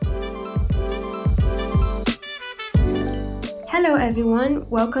Hello everyone,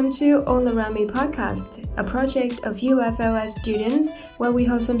 welcome to All Around Me podcast, a project of UFLS students where we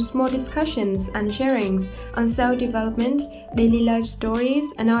host some small discussions and sharings on self-development, daily life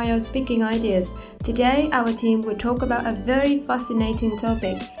stories, and IELTS speaking ideas. Today, our team will talk about a very fascinating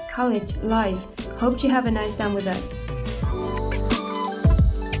topic, college life. Hope you have a nice time with us.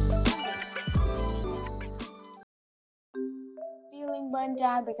 Feeling burned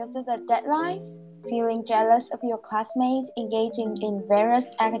out because of the deadlines? Feeling jealous of your classmates engaging in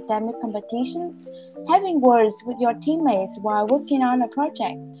various academic competitions? Having words with your teammates while working on a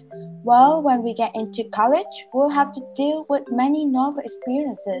project? Well, when we get into college, we'll have to deal with many novel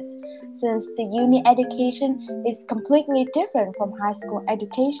experiences, since the uni education is completely different from high school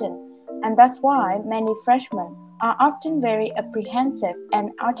education. And that's why many freshmen are often very apprehensive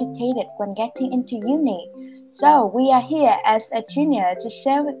and agitated when getting into uni. So, we are here as a junior to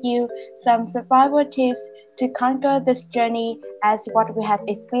share with you some survival tips to conquer this journey as what we have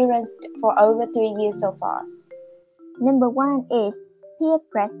experienced for over 3 years so far. Number 1 is peer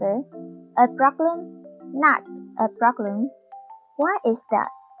pressure. A problem? Not a problem. Why is that?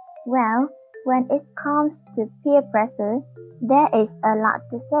 Well, when it comes to peer pressure, there is a lot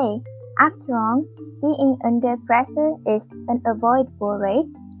to say. After all, being under pressure is unavoidable, right?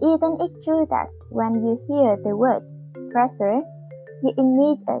 Isn't it true that when you hear the word pressure, you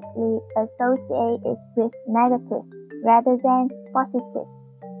immediately associate it with negative rather than positive?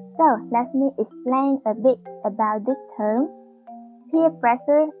 So let me explain a bit about this term. Peer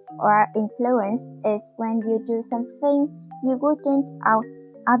pressure or influence is when you do something you wouldn't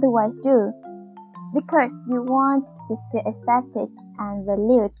otherwise do because you want to feel accepted and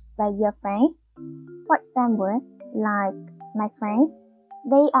valued by your friends. For example, like my friends,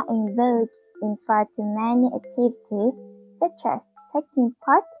 they are involved in far too many activities such as taking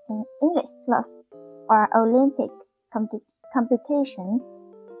part in English class or Olympic competition,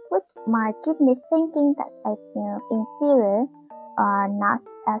 which might keep me thinking that I feel inferior or not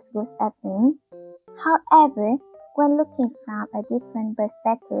as good at them. However, when looking from a different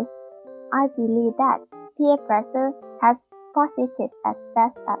perspective, I believe that peer pressure has positive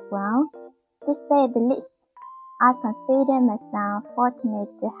aspects as well. To say the least, I consider myself fortunate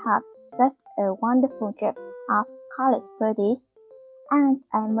to have such a wonderful group of college buddies, and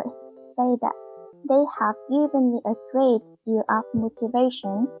I must say that they have given me a great deal of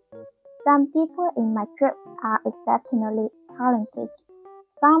motivation. Some people in my group are exceptionally talented.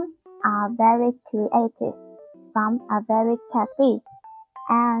 Some are very creative. Some are very carefree.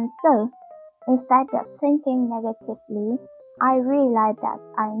 And so, instead of thinking negatively, I realize that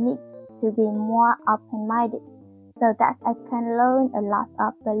I need to be more open-minded so that I can learn a lot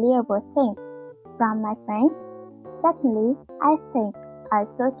of valuable things from my friends. Secondly, I think I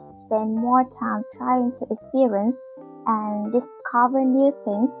should spend more time trying to experience and discover new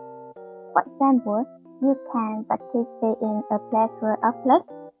things. For example, you can participate in a plethora of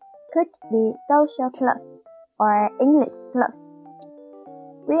clubs, could be social clubs or English clubs.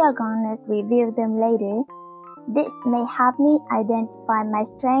 We are gonna review them later. This may help me identify my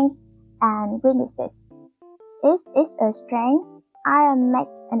strengths and weaknesses. If it's a strength, I'll make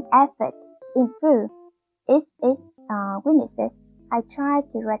an effort to improve. If it's weaknesses, I try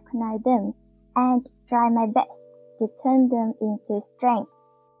to recognize them and try my best to turn them into strengths.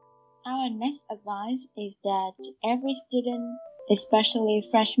 Our next advice is that every student, especially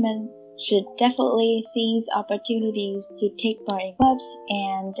freshmen, should definitely seize opportunities to take part in clubs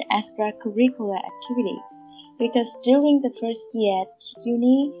and extracurricular activities, because during the first year at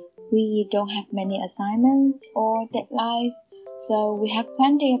uni, we don't have many assignments or deadlines, so we have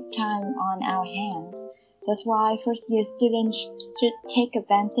plenty of time on our hands. That's why first year students should take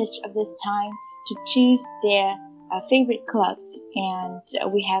advantage of this time to choose their favorite clubs, and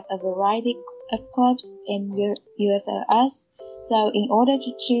we have a variety of clubs in UFLS. So in order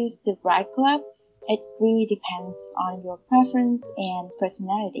to choose the right club, it really depends on your preference and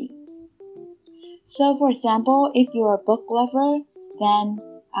personality. So for example, if you're a book lover, then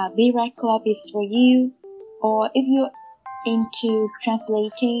B-Right Club is for you. Or if you're into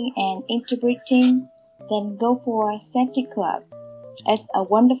translating and interpreting, then go for SETI Club. It's a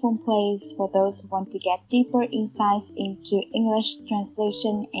wonderful place for those who want to get deeper insights into English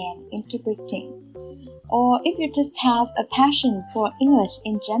translation and interpreting. Or if you just have a passion for English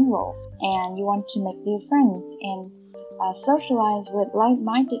in general and you want to make new friends and socialize with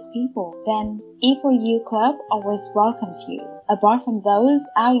like-minded people, then E4U Club always welcomes you. Apart from those,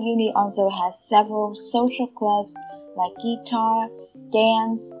 our uni also has several social clubs like guitar,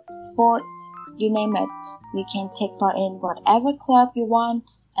 dance, sports, you name it. You can take part in whatever club you want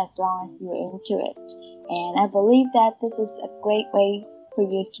as long as you're into it. And I believe that this is a great way for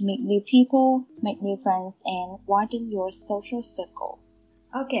you to meet new people, make new friends, and widen your social circle.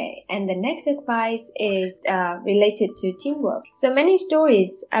 Okay, and the next advice is related to teamwork. So many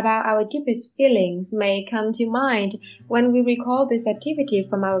stories about our deepest feelings may come to mind when we recall this activity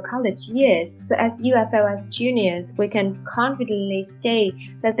from our college years. So as UFLS juniors, we can confidently state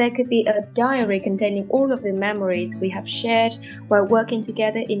that there could be a diary containing all of the memories we have shared while working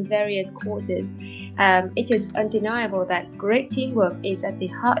together in various courses. It is undeniable that great teamwork is at the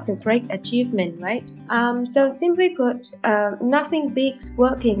heart of great achievement, right? So simply put, nothing beats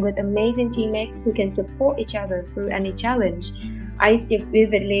working with amazing teammates who can support each other through any challenge. I still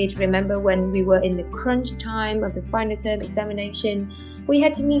vividly remember when we were in the crunch time of the final term examination, we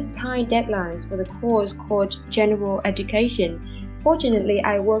had to meet tight deadlines for the course called General Education. Fortunately,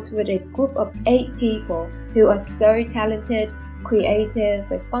 I worked with a group of 8 people who are so talented, creative,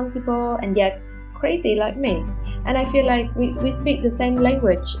 responsible, and yet crazy like me. And I feel like we speak the same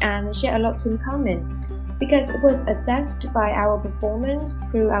language and share a lot in common. Because it was assessed by our performance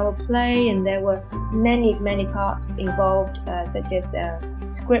through our play, and there were many parts involved, such as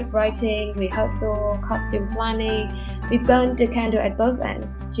script writing, rehearsal, costume planning. We burned the candle at both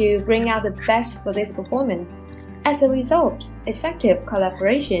ends to bring out the best for this performance. As a result, effective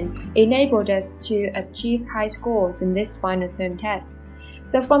collaboration enabled us to achieve high scores in this final term test.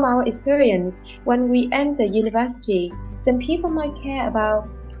 So from our experience, when we enter university, some people might care about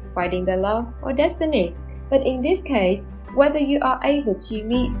finding their love or destiny. But in this case, whether you are able to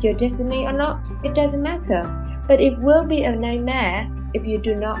meet your destiny or not, it doesn't matter. But it will be a nightmare if you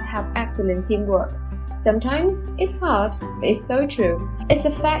do not have excellent teamwork. Sometimes it's hard, but it's so true. It's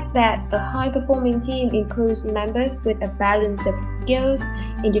a fact that a high-performing team includes members with a balance of skills.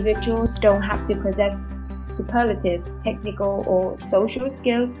 Individuals don't have to possess superlative technical or social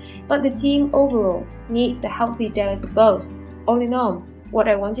skills, but the team overall needs a healthy dose of both. All in all, what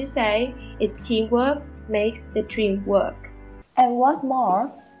I want to say is teamwork makes the dream work. And what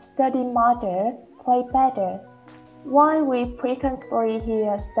more, study smarter, play better. While we frequently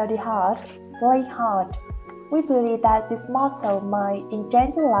hear study hard, play hard, we believe that this motto might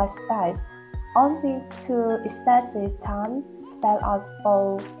engender lifestyles only to excessive time spent on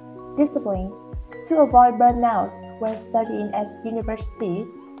both discipline. To avoid burnouts when studying at university,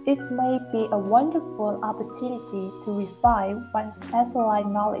 it may be a wonderful opportunity to refine one's specialized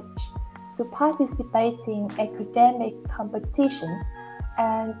knowledge, to participate in academic competition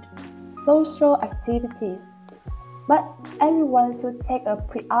and social activities. But everyone should take a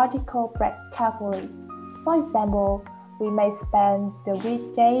periodical break carefully. For example, we may spend the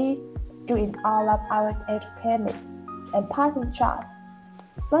weekday doing all of our academics and passing charts.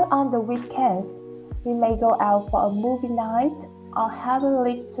 But on the weekends, we may go out for a movie night or have a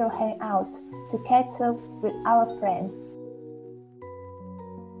little hangout to catch up with our friends.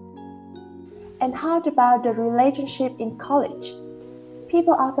 And how about the relationship in college?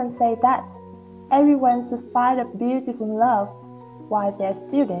 People often say that everyone should find a beautiful love while they're a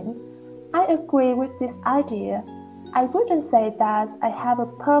student. I agree with this idea. I wouldn't say that I have a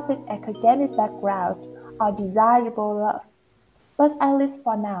perfect academic background or desirable love. But at least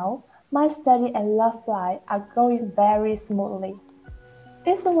for now, my study and love life are going very smoothly.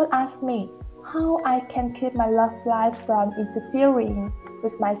 If someone asks me how I can keep my love life from interfering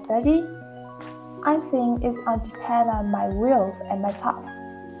with my study, I think it's all depend on my will and my past.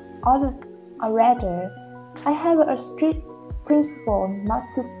 Or rather, I have a strict principle not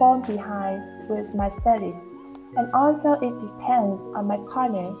to fall behind with my studies, and also it depends on my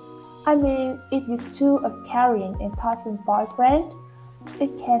partner. I mean, if you choose a caring and thoughtful boyfriend,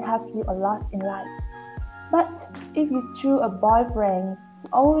 it can help you a lot in life. But if you choose a boyfriend who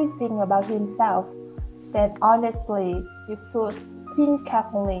only thinks about himself, then honestly, you should think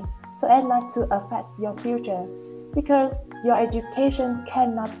carefully so as not to affect your future, because your education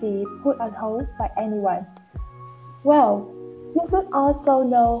cannot be put on hold by anyone. Well, you should also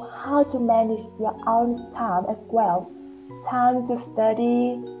know how to manage your own time as well. Time to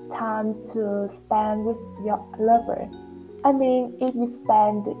study, time to spend with your lover. I mean, if you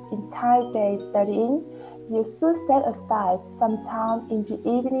spend the entire day studying, you should set aside some time in the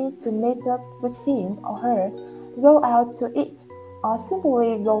evening to meet up with him or her, go out to eat, or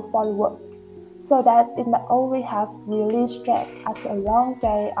simply go for work, so that it not only have release stress after a long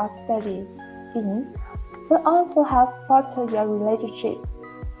day of studying, but also help foster your relationship.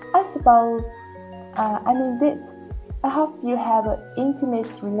 I suppose, I hope you have an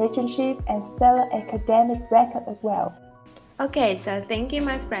intimate relationship and stellar academic record as well. Okay, so thank you,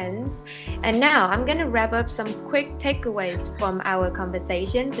 my friends. And now I'm going to wrap up some quick takeaways from our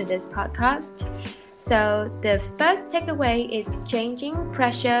conversations in this podcast. So the first takeaway is changing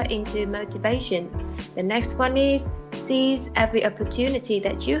pressure into motivation. The next one is seize every opportunity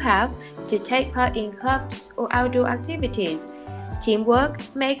that you have to take part in clubs or outdoor activities. Teamwork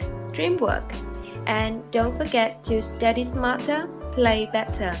makes dream work. And don't forget to study smarter, play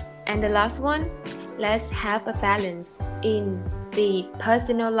better. And the last one, let's have a balance in the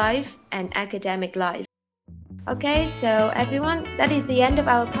personal life and academic life. Okay, so everyone, that is the end of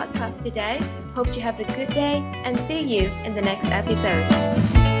our podcast today. Hope you have a good day and see you in the next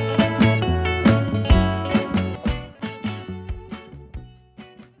episode.